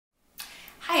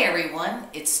Hi everyone,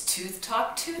 it's Tooth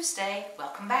Talk Tuesday.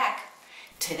 Welcome back.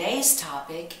 Today's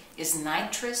topic is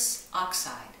nitrous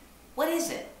oxide. What is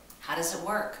it? How does it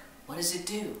work? What does it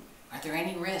do? Are there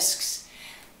any risks?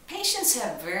 Patients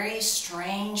have very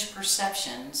strange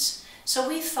perceptions, so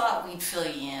we thought we'd fill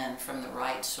you in from the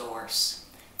right source.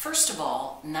 First of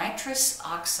all, nitrous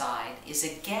oxide is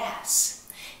a gas.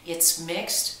 It's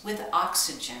mixed with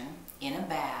oxygen in a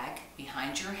bag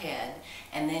behind your head,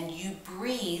 and then you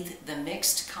breathe the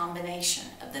mixed combination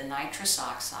of the nitrous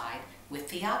oxide with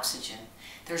the oxygen.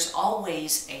 There's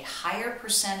always a higher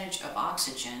percentage of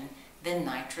oxygen than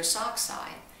nitrous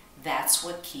oxide. That's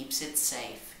what keeps it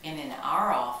safe. And in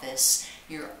our office,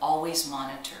 you're always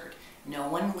monitored. No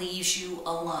one leaves you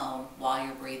alone while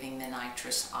you're breathing the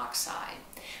nitrous oxide.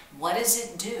 What does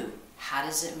it do? How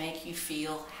does it make you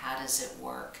feel? How does it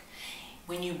work?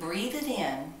 When you breathe it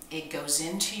in, it goes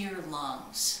into your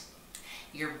lungs.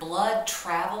 Your blood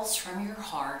travels from your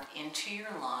heart into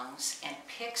your lungs and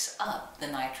picks up the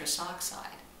nitrous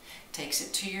oxide, takes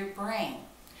it to your brain.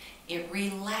 It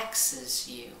relaxes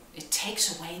you. It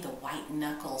takes away the white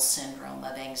knuckle syndrome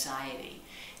of anxiety.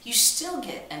 You still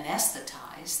get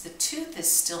anesthetized. The tooth is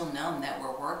still numb that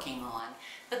we're working on,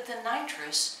 but the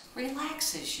nitrous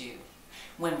relaxes you.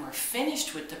 When we're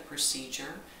finished with the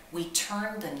procedure, we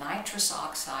turn the nitrous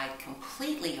oxide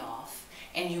completely off,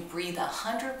 and you breathe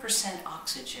 100%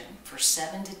 oxygen for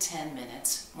 7 to 10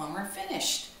 minutes when we're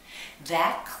finished.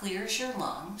 That clears your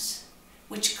lungs,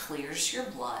 which clears your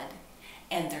blood,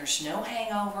 and there's no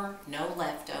hangover, no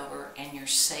leftover, and you're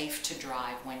safe to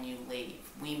drive when you leave.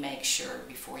 We make sure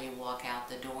before you walk out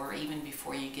the door, even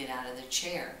before you get out of the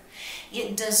chair.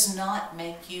 It does not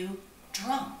make you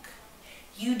drunk.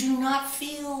 You do not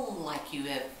feel like you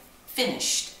have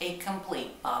finished a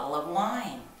complete bottle of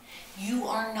wine. You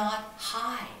are not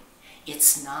high.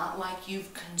 It's not like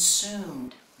you've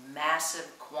consumed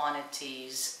massive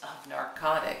quantities of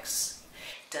narcotics.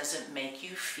 It doesn't make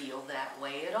you feel that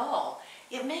way at all.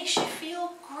 It makes you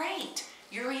feel great.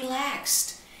 You're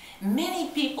relaxed. Many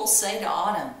people say to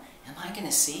Autumn, "Am I going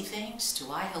to see things?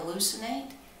 Do I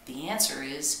hallucinate?" The answer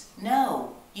is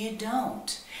no, you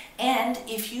don't. And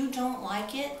if you don't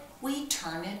like it, we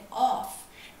turn it off.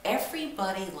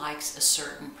 Everybody likes a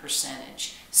certain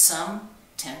percentage. Some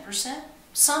 10%,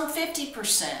 some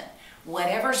 50%.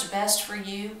 Whatever's best for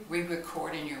you, we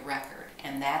record in your record,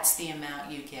 and that's the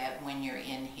amount you get when you're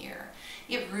in here.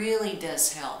 It really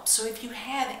does help. So if you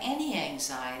have any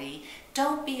anxiety,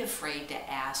 don't be afraid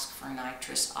to ask for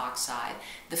nitrous oxide.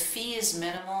 The fee is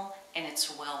minimal, and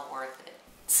it's well worth it.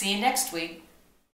 See you next week.